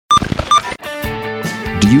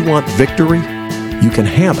you want victory? You can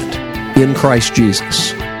have it in Christ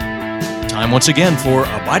Jesus. Time once again for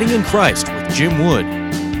Abiding in Christ with Jim Wood.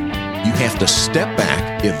 You have to step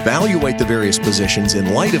back, evaluate the various positions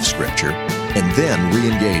in light of Scripture, and then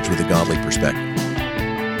re-engage with a godly perspective.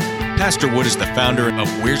 Pastor Wood is the founder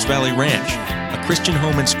of Wears Valley Ranch, a Christian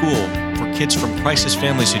home and school for kids from crisis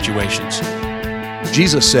family situations.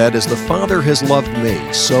 Jesus said, "As the Father has loved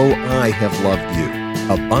me, so I have loved you.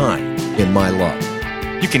 Abide in my love."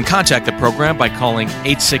 You can contact the program by calling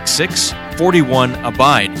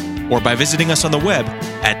 866-41-ABIDE or by visiting us on the web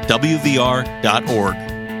at wvr.org.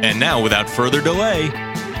 And now, without further delay,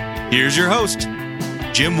 here's your host,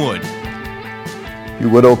 Jim Wood. If you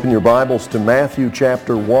would open your Bibles to Matthew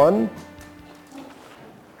chapter 1.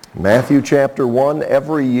 Matthew chapter 1.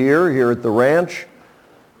 Every year here at the ranch,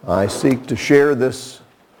 I seek to share this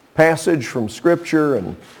passage from Scripture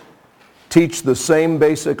and teach the same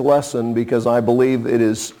basic lesson because I believe it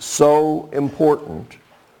is so important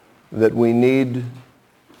that we need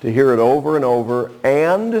to hear it over and over.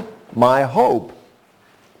 And my hope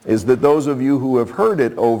is that those of you who have heard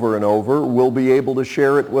it over and over will be able to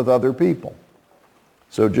share it with other people.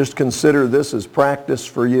 So just consider this as practice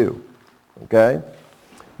for you, okay?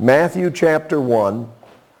 Matthew chapter 1,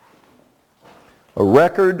 a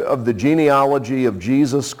record of the genealogy of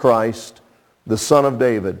Jesus Christ, the son of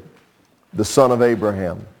David, the son of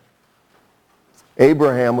Abraham.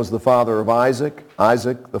 Abraham was the father of Isaac,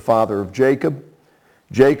 Isaac the father of Jacob,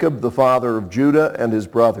 Jacob the father of Judah and his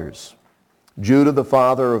brothers, Judah the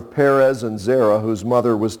father of Perez and Zerah, whose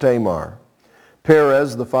mother was Tamar,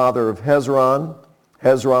 Perez the father of Hezron,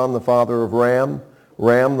 Hezron the father of Ram,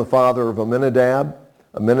 Ram the father of Amminadab,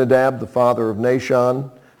 Amminadab the father of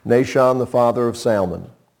Nahshon, Nahshon the father of Salmon,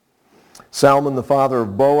 Salmon the father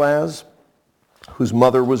of Boaz, whose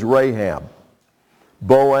mother was Rahab,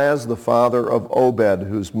 Boaz the father of Obed,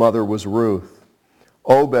 whose mother was Ruth,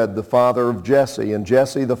 Obed the father of Jesse, and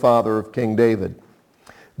Jesse the father of King David.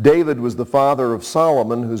 David was the father of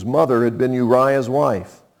Solomon, whose mother had been Uriah's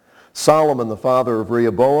wife. Solomon the father of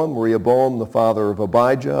Rehoboam, Rehoboam the father of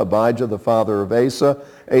Abijah, Abijah the father of Asa,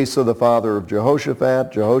 Asa the father of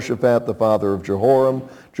Jehoshaphat, Jehoshaphat the father of Jehoram,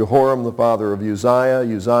 Jehoram the father of Uzziah,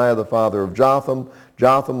 Uzziah the father of Jotham,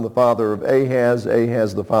 Jotham the father of Ahaz,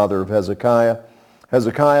 Ahaz the father of Hezekiah,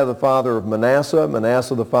 Hezekiah the father of Manasseh,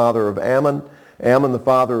 Manasseh the father of Ammon, Ammon the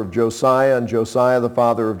father of Josiah, and Josiah the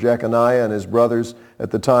father of Jeconiah and his brothers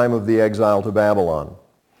at the time of the exile to Babylon.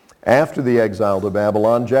 After the exile to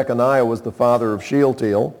Babylon, Jeconiah was the father of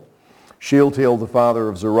Shealtiel, Shealtiel the father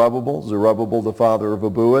of Zerubbabel, Zerubbabel the father of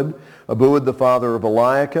Abuad, Abuad the father of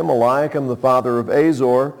Eliakim, Eliakim the father of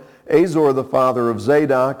Azor, Azor the father of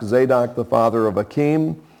Zadok, Zadok the father of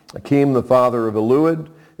Akim, Akim the father of Eluid,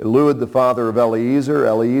 Eluid the father of Eliezer,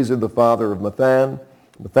 Eliezer the father of Mathan,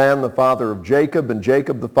 Mathan the father of Jacob, and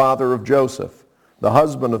Jacob the father of Joseph, the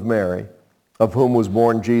husband of Mary, of whom was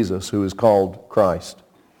born Jesus, who is called Christ.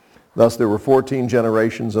 Thus there were 14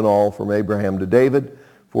 generations in all from Abraham to David,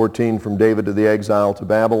 14 from David to the exile to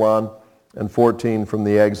Babylon, and 14 from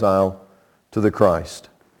the exile to the Christ.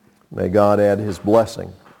 May God add his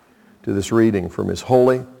blessing to this reading from his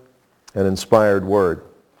holy and inspired word.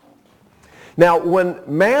 Now, when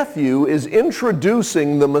Matthew is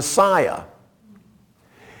introducing the Messiah,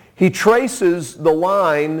 he traces the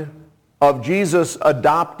line of Jesus'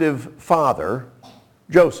 adoptive father,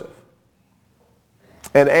 Joseph.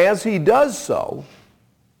 And as he does so,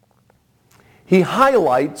 he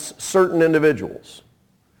highlights certain individuals,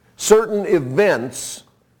 certain events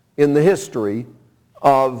in the history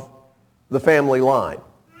of the family line.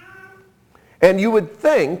 And you would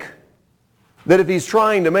think that if he's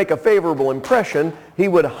trying to make a favorable impression, he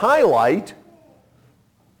would highlight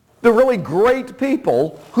the really great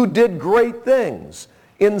people who did great things.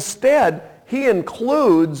 Instead, he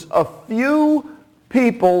includes a few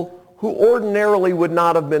people who ordinarily would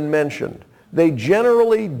not have been mentioned. They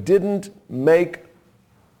generally didn't make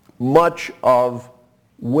much of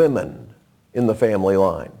women in the family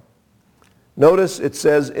line. Notice it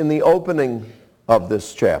says in the opening of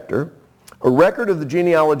this chapter, a record of the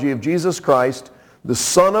genealogy of Jesus Christ, the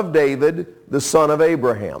son of David, the son of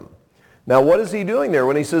Abraham. Now, what is he doing there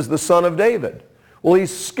when he says the son of David? Well,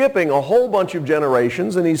 he's skipping a whole bunch of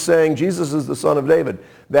generations and he's saying Jesus is the son of David.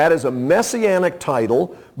 That is a messianic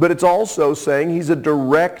title, but it's also saying he's a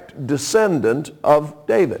direct descendant of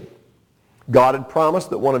David. God had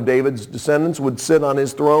promised that one of David's descendants would sit on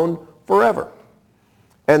his throne forever.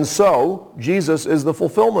 And so, Jesus is the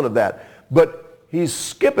fulfillment of that. But he's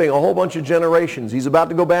skipping a whole bunch of generations. He's about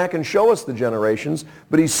to go back and show us the generations,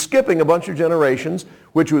 but he's skipping a bunch of generations,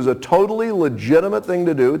 which was a totally legitimate thing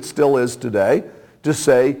to do. It still is today, to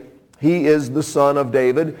say he is the son of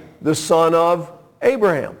David, the son of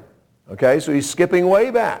Abraham. Okay, so he's skipping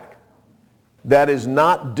way back. That is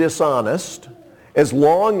not dishonest as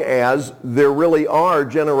long as there really are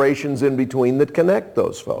generations in between that connect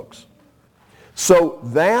those folks. So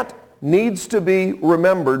that needs to be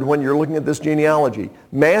remembered when you're looking at this genealogy.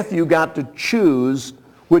 Matthew got to choose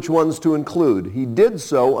which ones to include. He did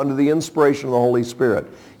so under the inspiration of the Holy Spirit.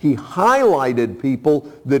 He highlighted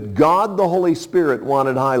people that God the Holy Spirit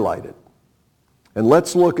wanted highlighted. And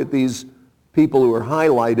let's look at these people who are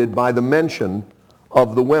highlighted by the mention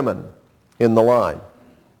of the women in the line.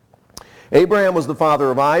 Abraham was the father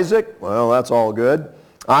of Isaac. Well, that's all good.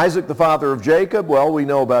 Isaac, the father of Jacob. Well, we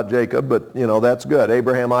know about Jacob, but that's good.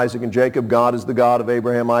 Abraham, Isaac, and Jacob. God is the God of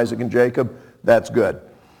Abraham, Isaac, and Jacob. That's good.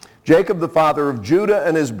 Jacob, the father of Judah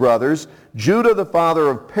and his brothers. Judah, the father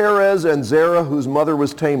of Perez and Zerah, whose mother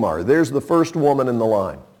was Tamar. There's the first woman in the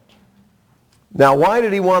line. Now, why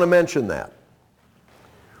did he want to mention that?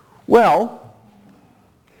 Well,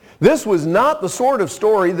 this was not the sort of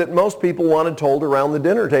story that most people wanted told around the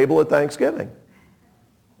dinner table at Thanksgiving.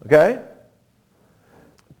 Okay?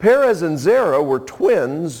 Perez and Zerah were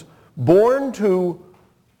twins born to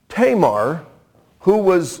Tamar, who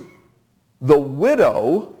was the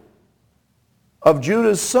widow of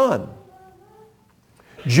Judah's son.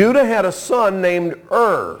 Judah had a son named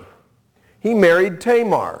He married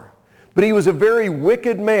Tamar, but he was a very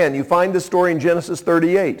wicked man. You find this story in Genesis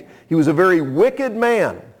 38. He was a very wicked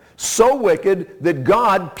man, so wicked that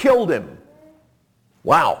God killed him.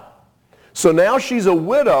 Wow. So now she's a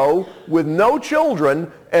widow with no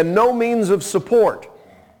children and no means of support.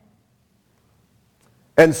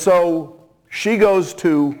 And so she goes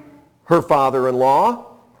to her father-in-law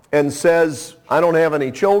and says, I don't have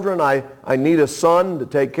any children. I need a son to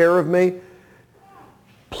take care of me.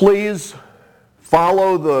 Please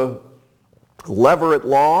follow the Levirate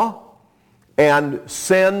law and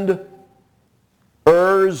send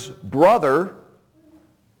Er's brother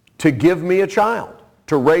to give me a child,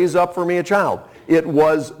 to raise up for me a child. It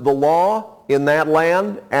was the law in that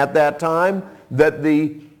land at that time that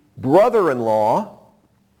the brother-in-law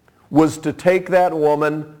was to take that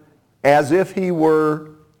woman as if he were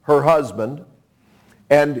her husband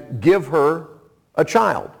and give her a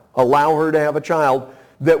child, allow her to have a child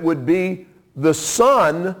that would be the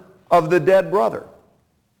son of the dead brother.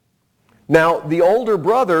 Now, the older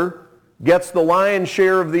brother gets the lion's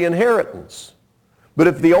share of the inheritance. But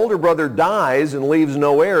if the older brother dies and leaves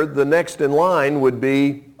no heir, the next in line would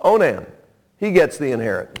be Onan. He gets the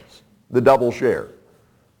inheritance, the double share.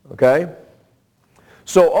 Okay?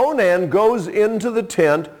 So Onan goes into the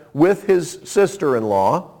tent with his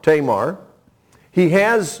sister-in-law, Tamar. He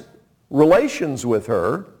has relations with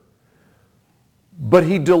her, but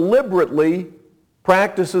he deliberately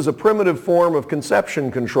practices a primitive form of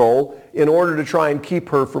conception control in order to try and keep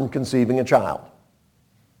her from conceiving a child.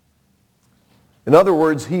 In other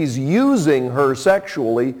words, he's using her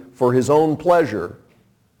sexually for his own pleasure,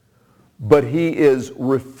 but he is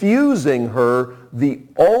refusing her the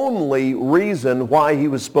only reason why he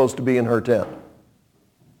was supposed to be in her tent.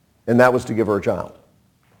 And that was to give her a child.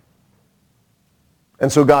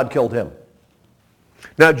 And so God killed him.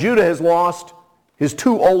 Now Judah has lost his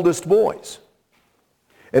two oldest boys.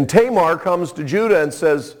 And Tamar comes to Judah and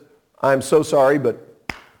says, I'm so sorry, but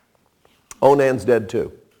Onan's dead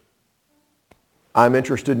too. I'm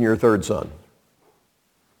interested in your third son.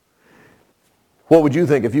 What would you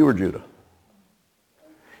think if you were Judah?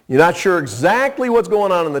 You're not sure exactly what's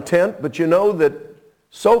going on in the tent, but you know that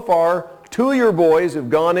so far, two of your boys have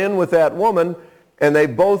gone in with that woman, and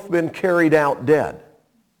they've both been carried out dead.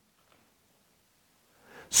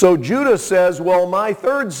 So Judah says, well, my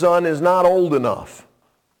third son is not old enough.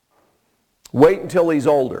 Wait until he's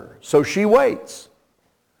older. So she waits.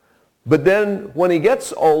 But then when he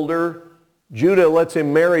gets older, Judah lets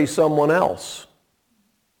him marry someone else.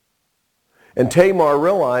 And Tamar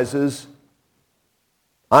realizes,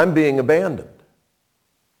 I'm being abandoned.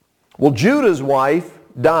 Well, Judah's wife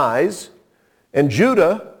dies, and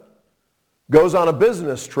Judah goes on a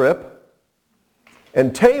business trip,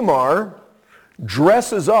 and Tamar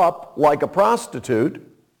dresses up like a prostitute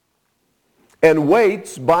and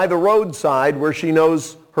waits by the roadside where she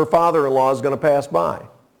knows her father-in-law is going to pass by.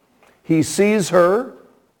 He sees her,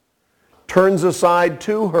 turns aside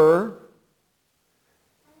to her.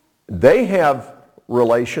 They have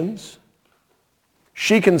relations.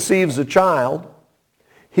 She conceives a child.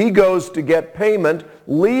 He goes to get payment,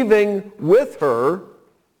 leaving with her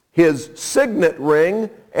his signet ring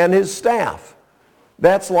and his staff.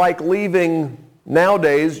 That's like leaving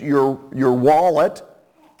nowadays your wallet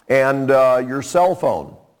and your cell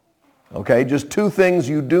phone. Okay, just two things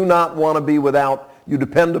you do not want to be without. You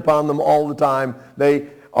depend upon them all the time. They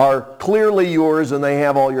are clearly yours and they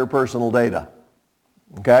have all your personal data.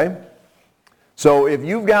 Okay? So if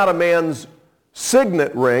you've got a man's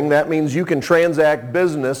signet ring, that means you can transact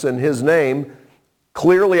business in his name,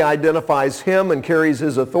 clearly identifies him and carries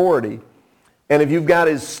his authority. And if you've got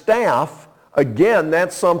his staff, again,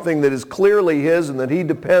 that's something that is clearly his and that he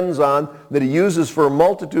depends on, that he uses for a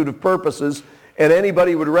multitude of purposes, and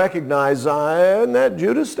anybody would recognize, isn't that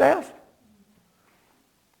Judah's staff?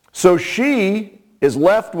 So she is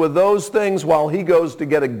left with those things while he goes to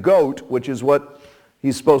get a goat, which is what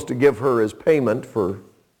he's supposed to give her as payment for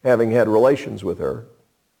having had relations with her.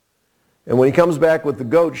 And when he comes back with the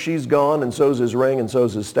goat, she's gone, and so's his ring, and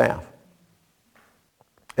so's his staff.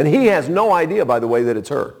 And he has no idea, by the way, that it's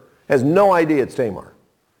her. Has no idea it's Tamar.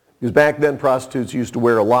 Because back then, prostitutes used to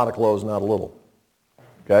wear a lot of clothes, not a little.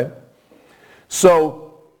 Okay?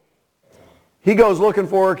 So he goes looking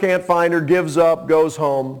for her, can't find her, gives up, goes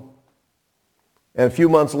home. And a few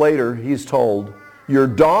months later, he's told, your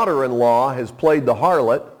daughter-in-law has played the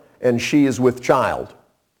harlot, and she is with child.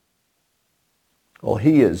 Well,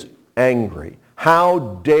 he is angry.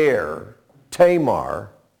 How dare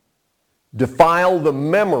Tamar defile the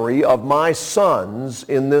memory of my sons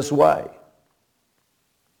in this way?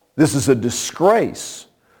 This is a disgrace.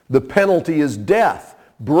 The penalty is death.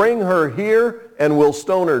 Bring her here and we'll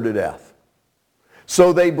stone her to death.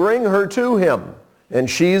 So they bring her to him, and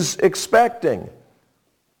she's expecting.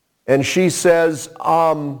 And she says,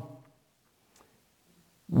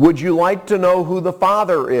 would you like to know who the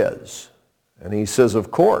father is? And he says,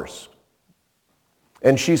 of course.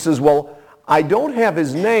 And she says, well, I don't have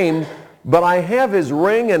his name, but I have his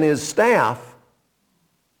ring and his staff.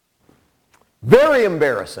 Very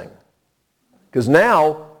embarrassing. Because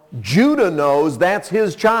now Judah knows that's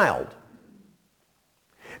his child.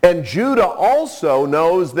 And Judah also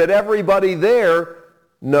knows that everybody there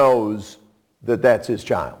knows that that's his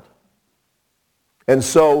child. And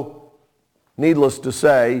so, needless to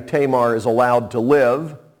say, Tamar is allowed to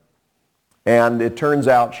live. And it turns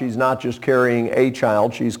out she's not just carrying a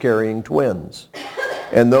child, she's carrying twins.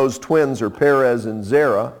 And those twins are Perez and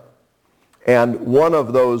Zerah. And one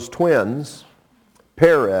of those twins,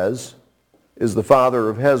 Perez, is the father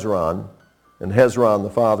of Hezron, and Hezron the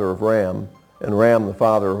father of Ram, and Ram the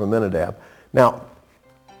father of Amminadab. Now,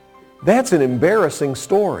 that's an embarrassing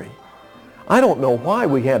story. I don't know why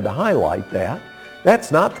we had to highlight that.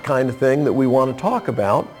 That's not the kind of thing that we want to talk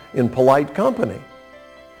about in polite company.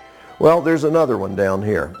 Well, there's another one down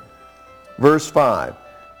here. Verse 5.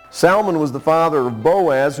 Salmon was the father of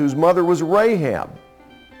Boaz, whose mother was Rahab.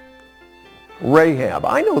 Rahab.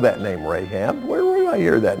 I know that name, Rahab. Where did I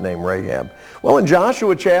hear that name, Rahab? Well, in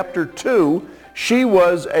Joshua chapter 2, she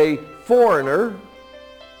was a foreigner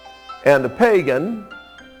and a pagan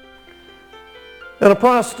and a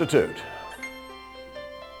prostitute.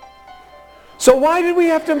 So why did we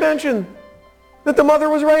have to mention that the mother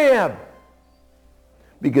was Rahab?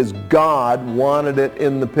 Because God wanted it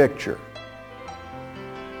in the picture.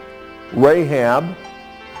 Rahab,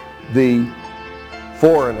 the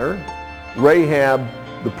foreigner, Rahab,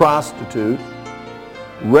 the prostitute,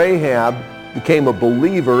 Rahab became a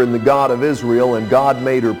believer in the God of Israel, and God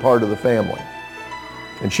made her part of the family.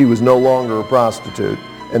 And she was no longer a prostitute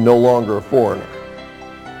and no longer a foreigner.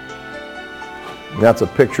 And that's a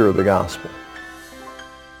picture of the gospel.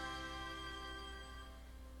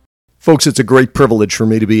 Folks, it's a great privilege for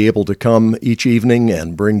me to be able to come each evening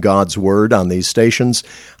and bring God's Word on these stations.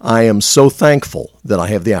 I am so thankful that I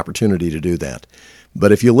have the opportunity to do that.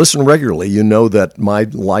 But if you listen regularly, you know that my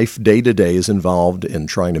life day to day is involved in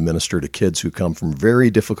trying to minister to kids who come from very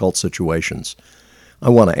difficult situations. I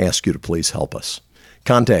want to ask you to please help us.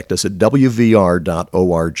 Contact us at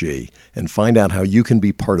wvr.org and find out how you can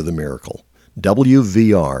be part of the miracle.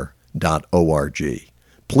 wvr.org.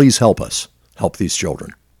 Please help us. Help these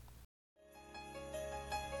children.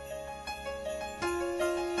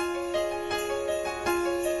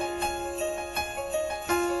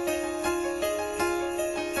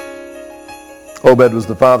 Obed was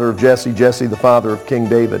the father of Jesse, Jesse the father of King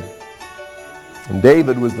David. And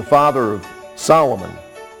David was the father of Solomon,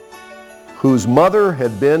 whose mother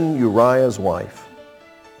had been Uriah's wife.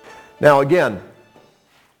 Now again,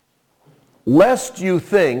 lest you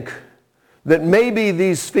think that maybe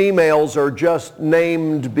these females are just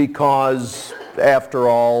named because, after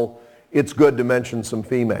all, it's good to mention some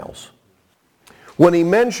females. When he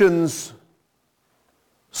mentions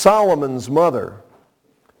Solomon's mother,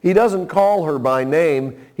 he doesn't call her by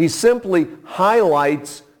name. He simply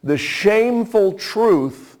highlights the shameful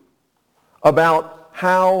truth about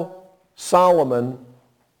how Solomon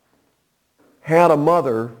had a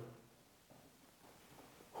mother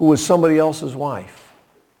who was somebody else's wife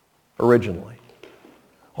originally.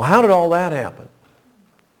 Well, how did all that happen?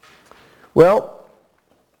 Well,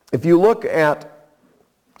 if you look at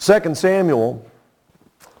 2 Samuel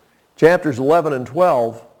chapters 11 and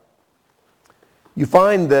 12, you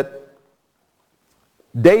find that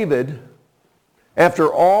David,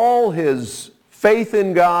 after all his faith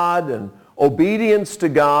in God and obedience to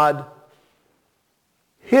God,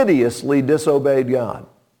 hideously disobeyed God.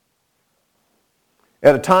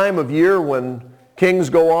 At a time of year when kings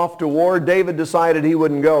go off to war, David decided he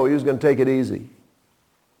wouldn't go. He was going to take it easy.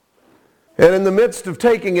 And in the midst of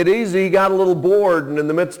taking it easy, he got a little bored, and in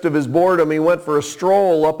the midst of his boredom, he went for a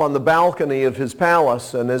stroll up on the balcony of his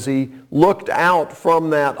palace, and as he looked out from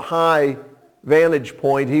that high vantage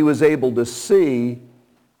point, he was able to see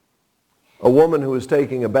a woman who was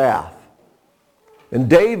taking a bath. And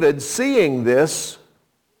David, seeing this,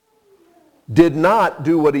 did not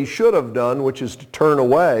do what he should have done, which is to turn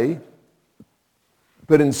away,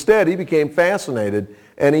 but instead he became fascinated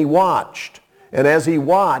and he watched. And as he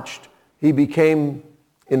watched, he became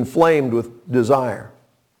inflamed with desire.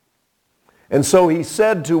 And so he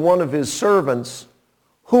said to one of his servants,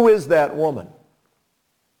 "Who is that woman?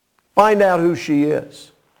 Find out who she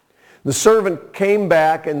is." The servant came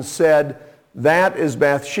back and said, "That is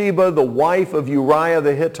Bathsheba, the wife of Uriah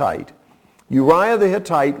the Hittite." Uriah the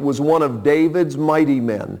Hittite was one of David's mighty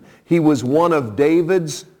men. He was one of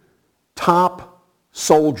David's top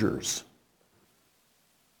soldiers.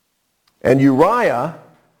 And Uriah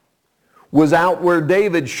was out where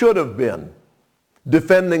David should have been,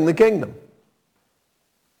 defending the kingdom.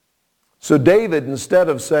 So David, instead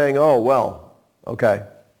of saying, "Oh, well, okay,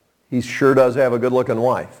 he sure does have a good-looking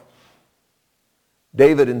wife,"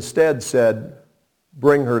 David instead said,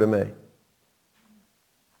 "Bring her to me."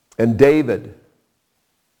 And David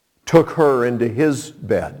took her into his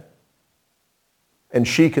bed, and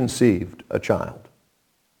she conceived a child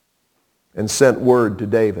and sent word to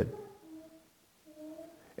David.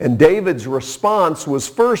 And David's response was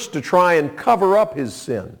first to try and cover up his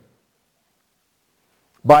sin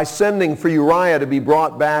by sending for Uriah to be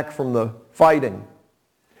brought back from the fighting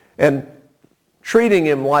and treating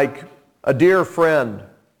him like a dear friend,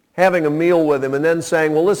 having a meal with him, and then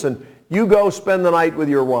saying, "Well, listen, you go spend the night with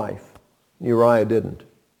your wife." Uriah didn't.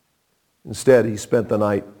 Instead, he spent the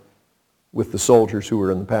night with the soldiers who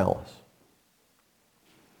were in the palace.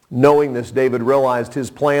 Knowing this, David realized his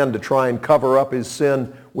plan to try and cover up his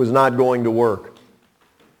sin was not going to work.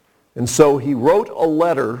 And so he wrote a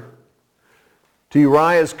letter to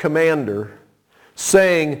Uriah's commander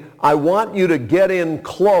saying, "I want you to get in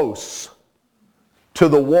close to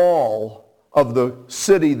the wall of the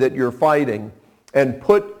city that you're fighting and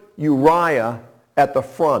put Uriah at the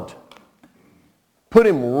front. Put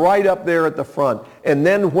him right up there at the front. And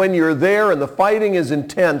then when you're there and the fighting is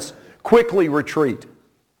intense, quickly retreat."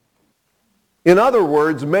 In other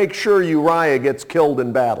words, make sure Uriah gets killed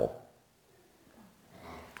in battle.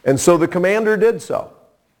 And so the commander did so,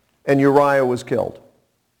 and Uriah was killed.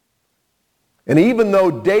 And even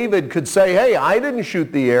though David could say, "Hey, I didn't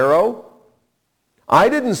shoot the arrow, I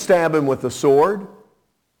didn't stab him with the sword,"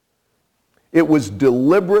 it was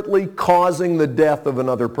deliberately causing the death of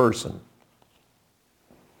another person.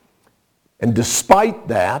 And despite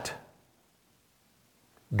that,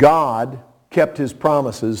 God kept his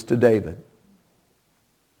promises to David.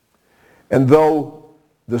 And though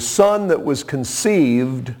the son that was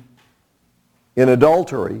conceived in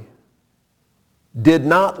adultery did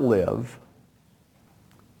not live,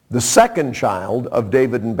 the second child of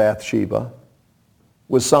David and Bathsheba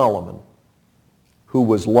was Solomon, who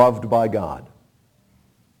was loved by God.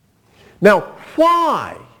 Now,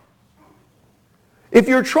 why? If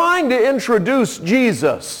you're trying to introduce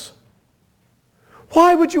Jesus,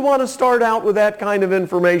 why would you want to start out with that kind of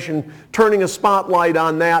information, turning a spotlight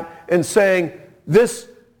on that and saying, this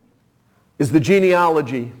is the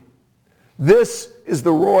genealogy, this is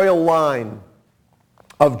the royal line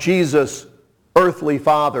of Jesus' earthly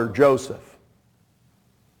father, Joseph?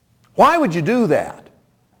 Why would you do that?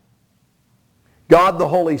 God the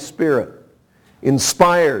Holy Spirit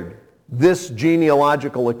inspired this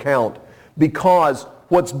genealogical account because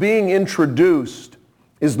what's being introduced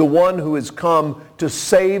is the one who has come to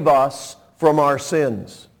save us from our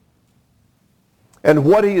sins. And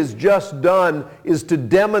what he has just done is to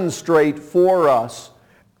demonstrate for us,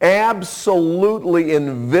 absolutely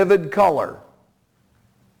in vivid color,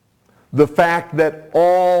 the fact that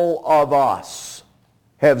all of us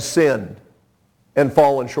have sinned and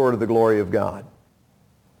fallen short of the glory of God.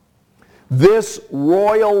 This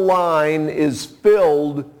royal line is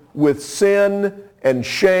filled with sin and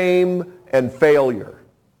shame and failure.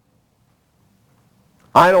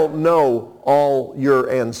 I don't know all your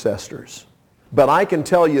ancestors, but I can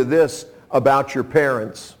tell you this about your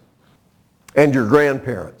parents and your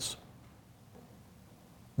grandparents.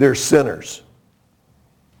 They're sinners.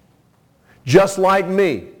 Just like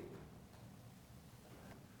me.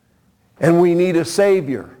 And we need a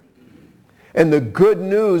Savior. And the good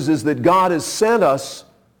news is that God has sent us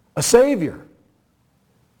a Savior.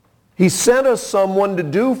 He sent us someone to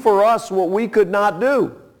do for us what we could not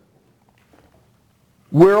do.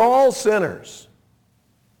 We're all sinners.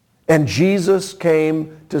 And Jesus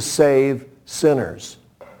came to save sinners.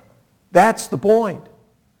 That's the point.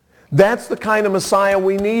 That's the kind of Messiah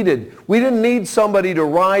we needed. We didn't need somebody to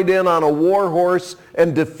ride in on a war horse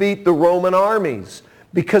and defeat the Roman armies,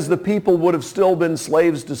 because the people would have still been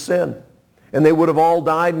slaves to sin, and they would have all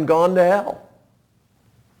died and gone to hell.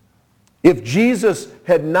 If Jesus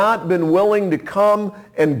had not been willing to come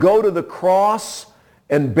and go to the cross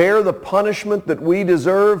and bear the punishment that we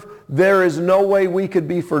deserve, there is no way we could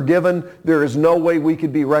be forgiven. There is no way we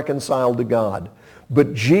could be reconciled to God.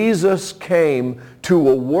 But Jesus came to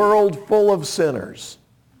a world full of sinners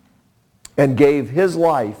and gave his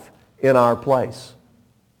life in our place.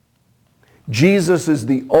 Jesus is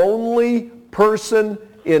the only person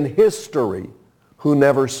in history who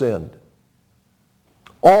never sinned.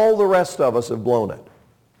 All the rest of us have blown it.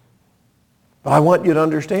 But I want you to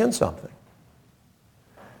understand something.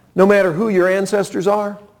 No matter who your ancestors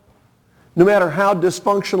are, no matter how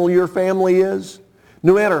dysfunctional your family is,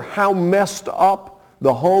 no matter how messed up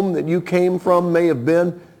the home that you came from may have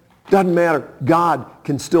been, doesn't matter. God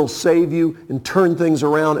can still save you and turn things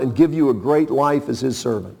around and give you a great life as his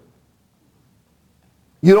servant.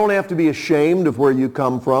 You don't have to be ashamed of where you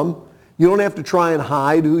come from. You don't have to try and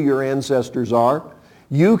hide who your ancestors are.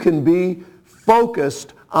 You can be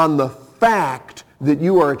focused on the fact that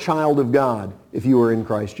you are a child of God if you are in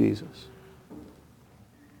Christ Jesus.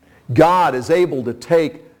 God is able to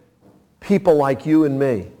take people like you and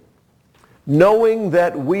me, knowing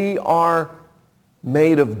that we are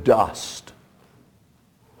made of dust,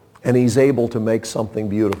 and he's able to make something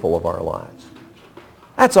beautiful of our lives.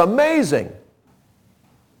 That's amazing.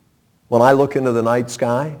 When I look into the night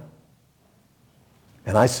sky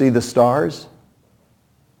and I see the stars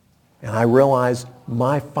and I realize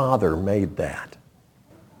my Father made that.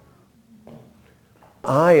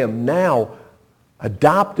 I am now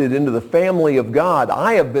adopted into the family of God.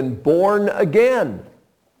 I have been born again.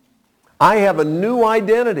 I have a new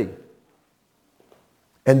identity.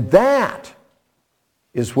 And that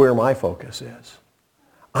is where my focus is.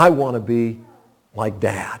 I want to be like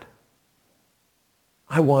Dad.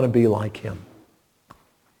 I want to be like him.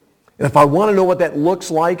 And if I want to know what that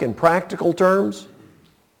looks like in practical terms,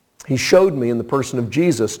 he showed me in the person of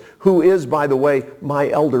Jesus, who is, by the way, my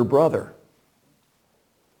elder brother.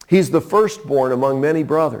 He's the firstborn among many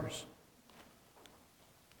brothers.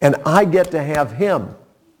 And I get to have him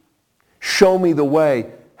show me the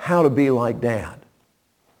way how to be like Dad.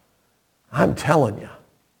 I'm telling you,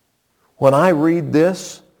 when I read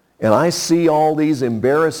this and I see all these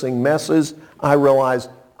embarrassing messes, I realize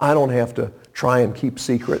I don't have to try and keep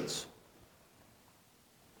secrets.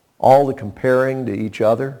 All the comparing to each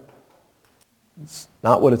other, it's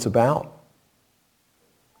not what it's about.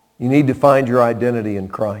 You need to find your identity in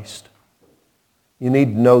Christ. You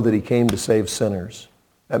need to know that he came to save sinners.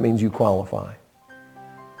 That means you qualify.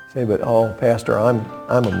 Say, but Pastor, I'm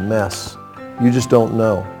a mess. You just don't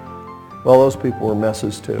know. Well, those people were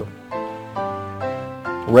messes too.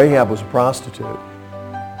 Rahab was a prostitute.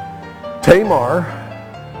 Tamar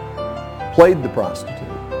played the prostitute.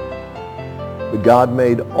 But God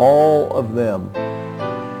made all of them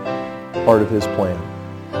part of his plan.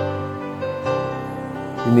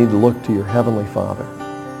 You need to look to your Heavenly Father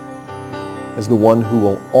as the one who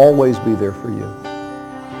will always be there for you.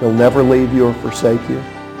 He'll never leave you or forsake you.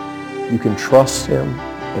 You can trust him,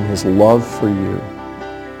 and his love for you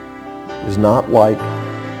is not like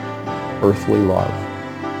earthly love.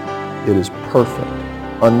 It is perfect,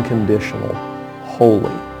 unconditional,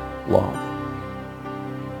 holy love.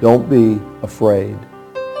 Don't be afraid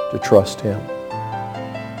to trust him.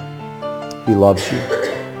 He loves you,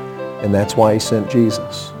 and that's why he sent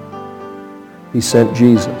Jesus. He sent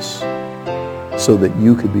Jesus so that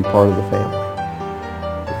you could be part of the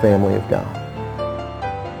family of God.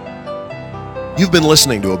 You've been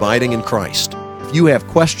listening to Abiding in Christ. If you have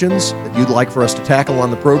questions that you'd like for us to tackle on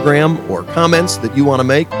the program or comments that you want to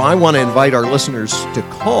make, I want to invite our listeners to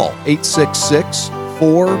call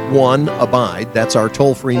 866-41-ABIDE. That's our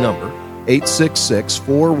toll-free number,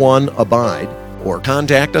 866-41-ABIDE, or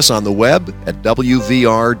contact us on the web at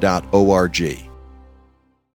wvr.org.